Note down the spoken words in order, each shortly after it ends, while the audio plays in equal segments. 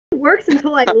works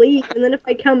until I leave, and then if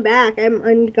I come back, I'm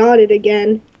ungodded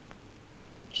again.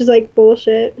 Which is like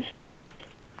bullshit.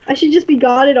 I should just be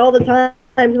godded all the time,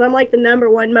 because I'm like the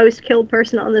 #1 most killed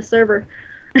person on this server.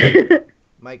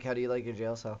 Mike, how do you like your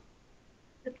jail cell?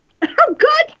 Oh,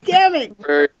 god damn it!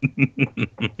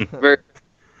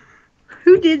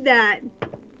 Who did that?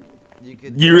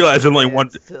 You realize there's only one.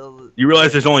 You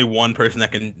realize there's only one person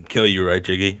that can kill you, right,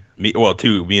 Jiggy? Me, well,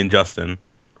 two. Me and Justin.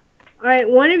 All right,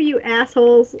 one of you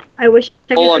assholes. I wish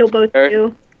I could kill both of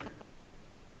you,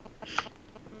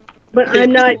 but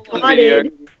I'm not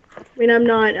godded. I mean, I'm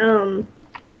not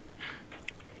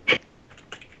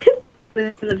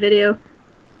in the video.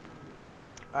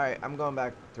 Alright, I'm going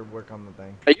back to work on the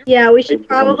thing. Yeah, we should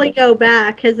probably go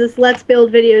back, because this Let's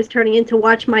Build video is turning into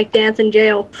Watch Mike Dance in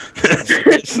Jail.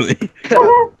 Seriously.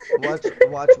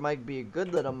 Watch Mike be a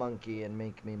good little monkey and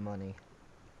make me money.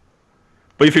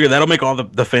 But you figure that'll make all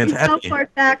the fans happy.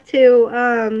 Teleport back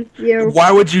to,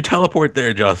 Why would you teleport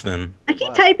there, Justin? I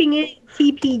keep typing in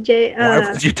TPJ, Why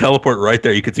would you teleport right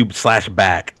there? You could do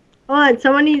 /back. Hold on,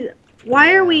 someone needs...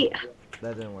 Why are we...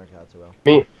 That didn't work out too well.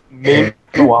 Me,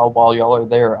 while y'all are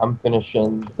there, I'm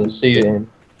finishing the seeding.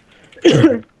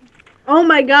 Oh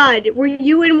my god, were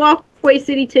you in Walkway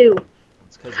City too?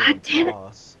 It's because God damn it.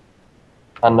 boss.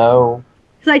 I know.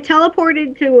 Because I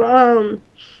teleported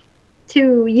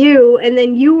to you, and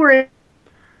then you were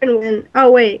in...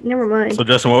 Oh wait, never mind. So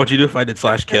Justin, what would you do if I did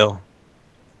 /kill?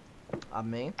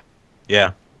 On me?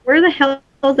 Yeah. Where the hell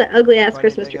is that ugly ass Funny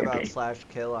Christmas thing tree? about Okay.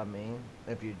 /kill on me,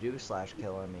 if you do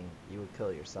 /kill on me, you would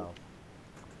kill yourself.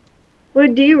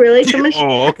 What do you really? Someone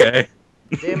Oh, okay.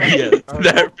 Damn it. Yeah,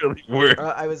 that really worked.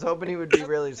 I was hoping he would be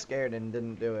really scared and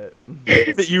didn't do it.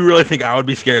 You really think I would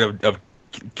be scared of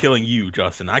killing you,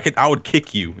 Justin? I would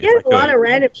kick you. He has a lot of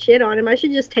random shit on him. I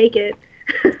should just take it.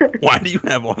 Why do you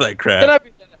have all that crap?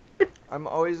 I'm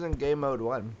always in game mode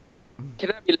 1.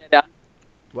 Can I be let out?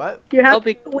 What? You have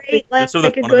to wait like Just for the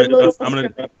a fun of good it, little...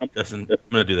 Justin, I'm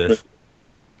gonna do this.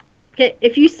 Okay,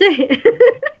 if you say...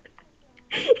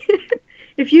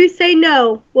 If you say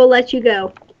no, we'll let you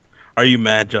go. Are you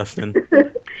mad, Justin?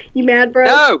 You mad, bro?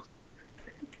 No!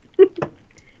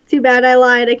 Too bad I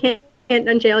lied. I can't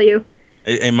unjail you.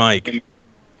 Hey, Mike.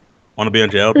 Want to be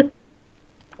unjailed?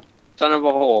 Son of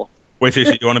a hole. Wait,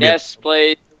 seriously, you want to be? Yes,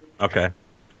 please. Okay.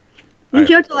 You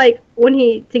have to, like,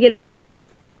 to get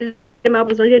him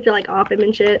up, so you have to, like, off him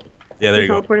and shit. Yeah, there you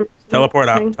go. Him. Teleport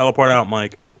out. Teleport out,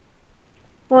 Mike.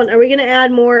 Hold on, are we going to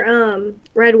add more,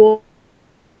 red wool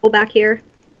back here?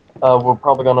 We're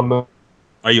probably gonna move.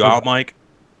 Are you out, Mike?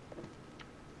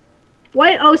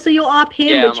 What? Oh, so you'll op him,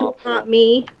 Yeah, but you won't op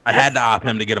me? I had to op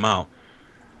him to get him out.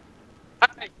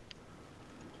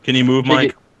 Can you move,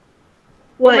 Mike?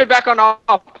 Put me What? back on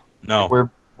off. No.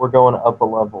 We're going up a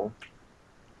level.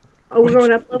 Oh, we're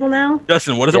going up level now?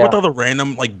 Justin, what is it with all the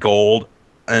random, like, gold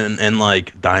and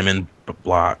like, diamond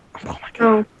block? Oh, my God.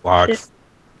 Oh, Blocks. shit.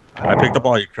 I picked up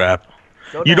all your crap.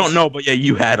 You don't know, but yeah,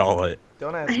 you had all of it.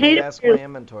 Don't I ask hate me, it ask when- my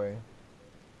inventory.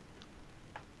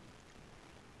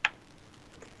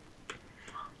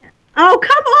 Oh,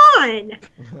 come on!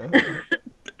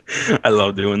 I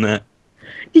love doing that.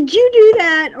 Did you do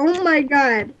that? Oh my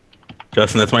god.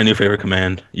 Justin, that's my new favorite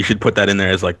command. You should put that in there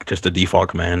as like just a default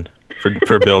command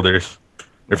for builders.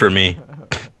 Or for me.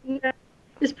 No,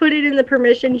 just put it in the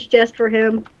permissions just for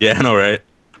him. Yeah, I know, right?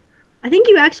 I think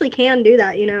you actually can do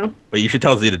that, you know. But you should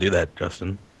tell Z to do that,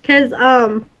 Justin. Because,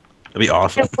 That'd be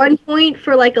awesome. at one point,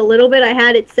 for like a little bit, I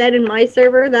had it set in my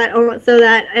server that so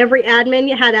that every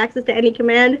admin had access to any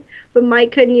command, but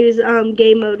Mike couldn't use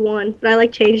game mode 1. But I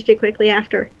like changed it quickly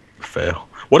after. Fail.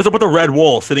 What is up with the red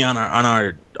wool sitting on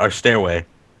our stairway?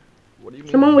 What do you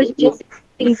mean? Someone was just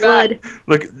in blood.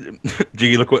 Look,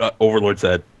 Jiggy, look what Overlord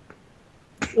said.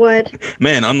 What?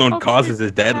 Man, unknown causes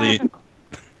is deadly.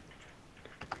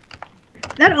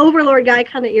 That Overlord guy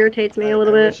kind of irritates me a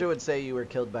little I bit. wish it would say you were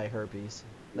killed by herpes.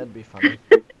 That'd be funny.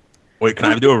 Wait, can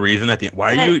I do a reason at the end?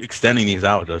 Why are you extending these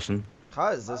out, Justin?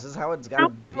 Cause this is how it's gotta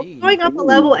be. Going up a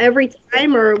level every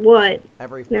time or what?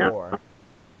 Every No. 4.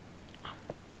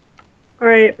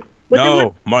 Alright.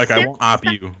 No, Mike, I won't op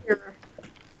you.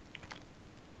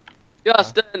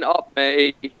 Justin, up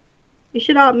me. You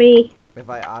should opt me. If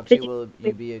I opt you, will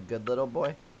you be a good little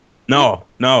boy? No,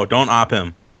 don't op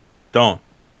him. Don't.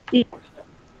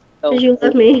 Because you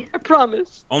love me. I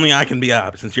promise. Only I can be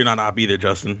op, since you're not op either,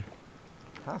 Justin.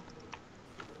 Huh?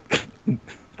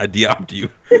 I de-opt you.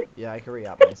 Yeah, I can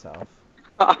re-op myself.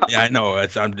 Yeah, I know. I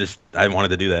wanted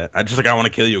to do that. I want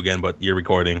to kill you again, but you're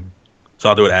recording, so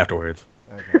I'll do it afterwards.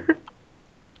 Okay.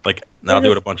 Like, I'll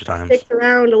do it a bunch of times. Stick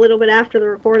around a little bit after the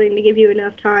recording to give you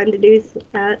enough time to do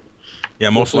that. Yeah,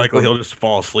 most likely he'll just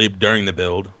fall asleep during the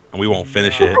build. and we won't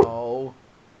finish it. No.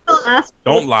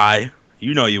 Don't lie.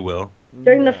 You know you will.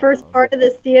 During the first part of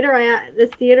this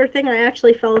theater thing, I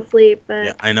actually fell asleep. But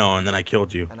Yeah, I know, and then I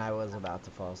killed you. And I was about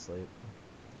to fall asleep.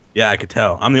 Yeah, I could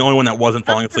tell. I'm the only one that wasn't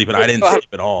falling asleep, and I didn't sleep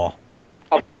at all.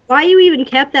 why you even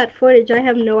kept that footage, I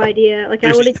have no idea. Like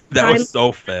I would have. That was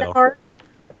so fail.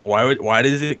 Why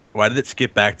did it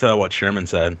skip back to what Sherman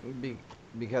said?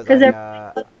 Because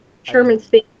Sherman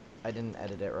speak. I didn't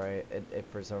edit it right. It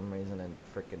for some reason it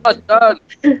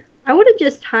freaking. I would have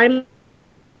just time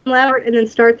lapsed and then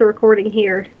start the recording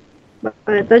here. But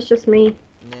that's just me.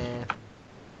 Nah.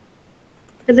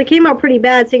 Because it came out pretty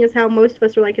bad, seeing as how most of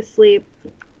us were like asleep.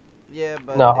 Yeah,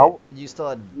 but you still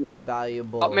had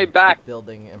valuable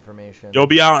building information. You'll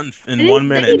be out in 1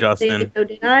 minute, Justin. So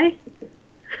did I?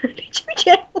 Did you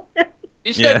jail him?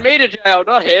 You sent me to jail,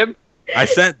 not him. I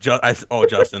sent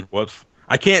Justin. Whoops.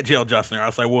 I can't jail Justin, or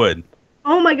else I would.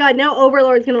 Oh my god! Now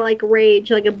Overlord's gonna like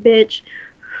rage like a bitch.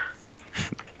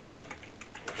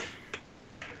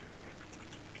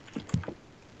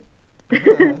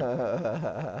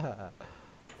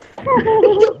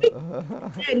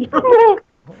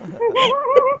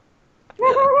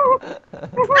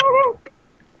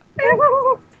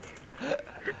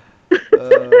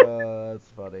 That's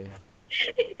funny.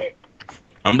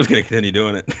 I'm just gonna continue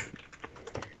doing it.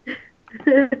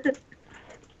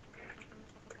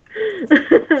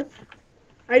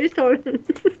 I just told him.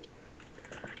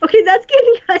 Okay, that's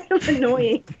getting kind of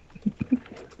annoying.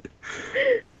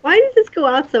 Why does this go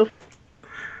out so?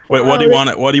 Wait, what do you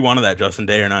want? What do you want of that, Justin?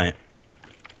 Day or night?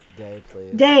 Day,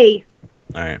 please. Day.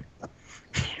 All right.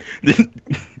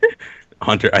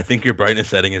 Hunter, I think your brightness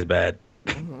setting is bad.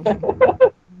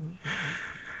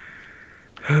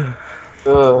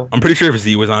 I'm pretty sure if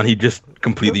Z was on, he'd just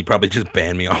probably just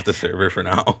ban me off the server for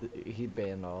now. He'd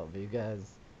ban all of you guys.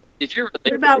 Did you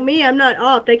What about me? I'm not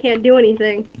off. I can't do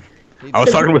anything. I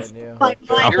was talking with.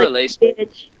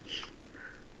 Bitch.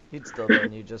 He'd still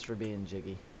ban you just for being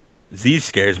jiggy. Z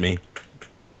scares me.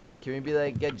 Can we be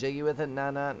like, get jiggy with it?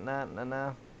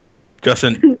 Nah.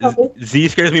 Justin, Z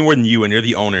scares me more than you, and you're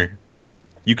the owner.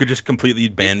 You could just completely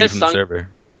ban me from the server.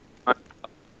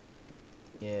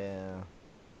 Yeah.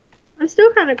 I'm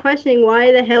still kind of questioning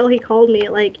why the hell he called me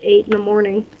at like 8 in the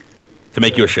morning. To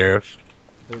make you a sheriff.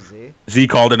 Who's Z? Z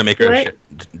called her to make her.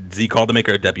 Z called to make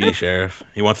her a deputy sheriff.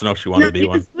 He wants to know if she wanted to be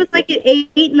one. It was like at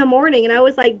 8 in the morning, and I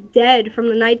was like dead from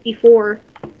the night before.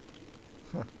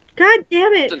 God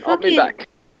damn it! Op me back.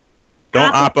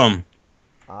 Don't op him.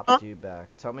 Opt you back.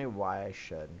 Tell me why I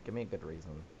should. Give me a good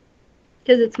reason.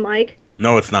 Because it's Mike.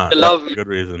 No, it's not. I love That's a good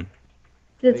reason.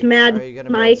 It's Mad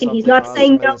Mike, and he's not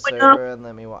saying no enough.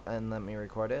 And let me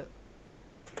record it.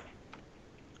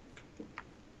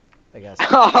 I guess.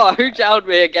 Oh, who jailed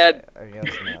me again? I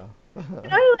guess no.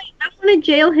 I want to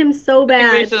jail him so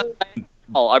bad.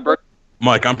 Oh, I broke.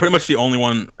 Mike, I'm pretty much the only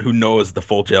one who knows the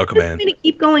full jail command. I'm going to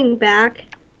keep going back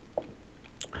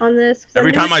on this.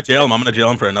 Every time I jail him, I'm going to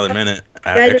jail him for another minute.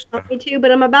 You guys want me to,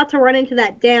 but I'm about to run into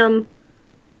that damn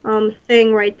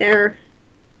thing right there.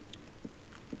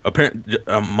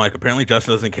 Mike, apparently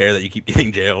Justin doesn't care that you keep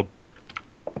getting jailed.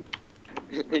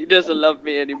 He doesn't love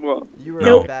me anymore. You were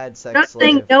a bad sex not slave.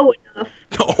 saying no enough.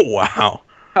 Oh, wow.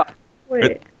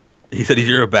 Wait. He said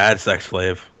you're a bad sex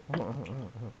slave.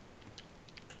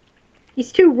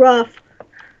 He's too rough.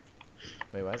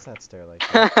 Wait, why does that stare like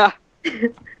that?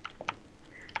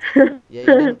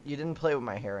 Yeah, you didn't play with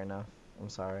my hair enough. I'm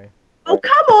sorry. Oh,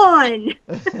 come on!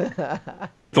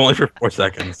 It's only for 4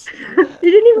 seconds. You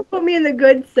didn't even put me in the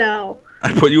good cell.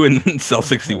 I put you in cell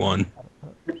 61.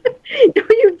 No,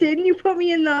 you didn't. You put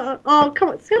me in the... Oh, come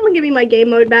on. Someone give me my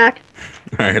game mode back.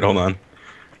 Alright, hold on.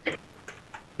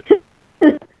 You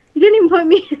didn't even put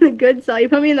me in the good cell. You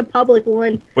put me in the public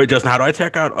one. Wait, Justin, how do I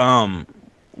check out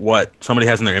what somebody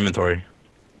has in their inventory?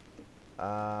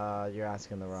 You're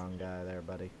asking the wrong guy there,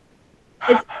 buddy.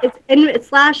 It's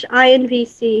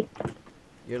 /INVC.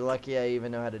 You're lucky I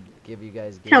even know how to give you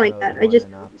guys game Kinda like mode that, I one just-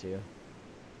 and opt you.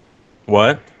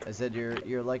 What? I said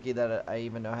you're lucky that I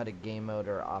even know how to game mode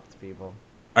or opt people.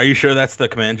 Are you sure that's the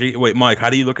command G? Wait, Mike, how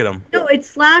do you look at them? No,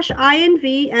 it's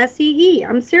 /INVSEE.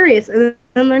 I'm serious. And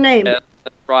then their name. Yeah,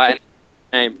 that's right.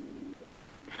 Name.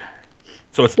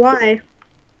 So it's Why?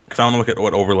 because I want to look at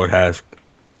what Overlord has.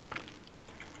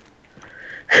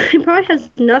 He probably has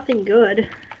nothing good.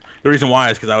 The reason why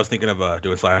is because I was thinking of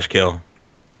doing /kill,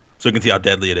 so you can see how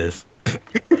deadly it is.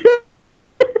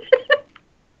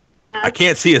 I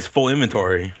can't see his full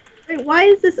inventory. Wait, why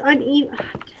is this uneven?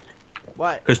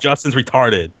 What? Because Justin's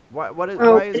retarded. What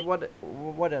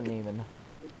uneven?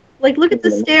 Like, look at the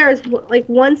stairs. Like,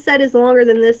 one set is longer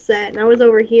than this set, and I was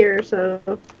over here, so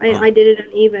I did it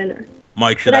uneven.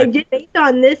 Mike, should but I did based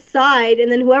on this side,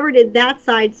 and then whoever did that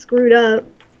side screwed up.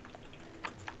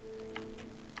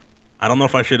 I don't know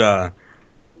if I should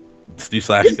just do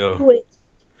slash Just go. do it.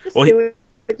 Just do it.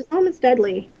 Just tell him it's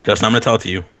deadly. Justin, I'm gonna tell it to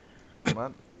you.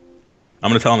 What? I'm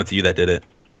gonna tell him it's you that did it.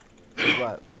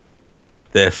 What?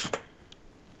 This.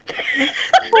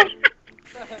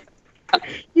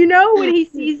 You know, when he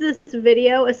sees this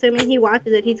video, assuming he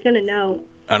watches it, he's gonna know.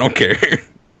 I don't care.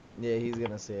 Yeah, he's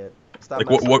gonna see it. Stop Like,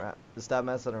 messing what? around. Stop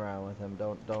messing around with him.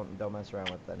 Don't mess around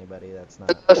with anybody. That's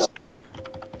not.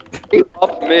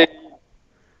 Off me.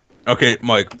 Okay,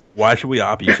 Mike. Why should we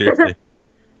op you? Seriously.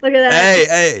 Look at that.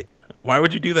 Hey! Why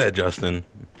would you do that, Justin?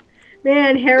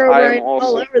 Man, Herobrine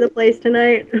all over the place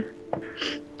tonight.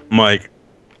 Mike.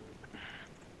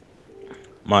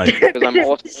 Because I'm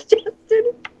awesome.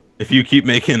 Justin. If you keep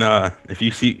making if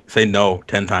you say no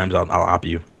 10 times, I'll op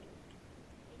you.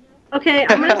 Okay,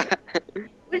 I'm gonna.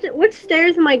 Which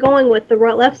stairs am I going with? The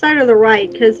left side or the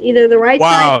right? Because either the right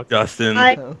side. Wow, Justin.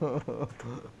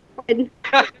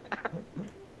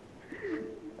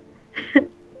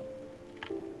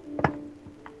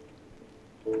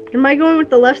 Am I going with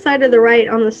the left side or the right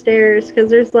on the stairs? Because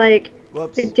there's like a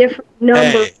different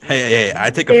number. Hey! I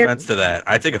take offense to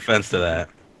that.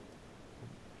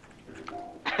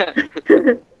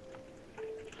 Here,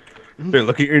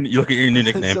 look at your new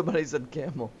nickname. Somebody said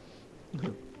camel.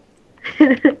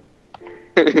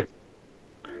 Do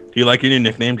you like your new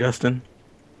nickname, Justin?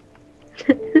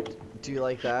 Do you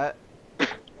like that?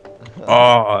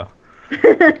 Oh.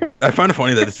 I find it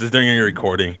funny that this is during your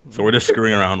recording, so we're just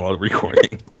screwing around while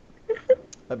recording.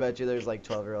 I bet you there's like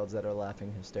 12-year-olds that are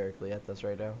laughing hysterically at this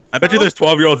right now. I bet you there's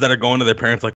 12-year-olds that are going to their parents like,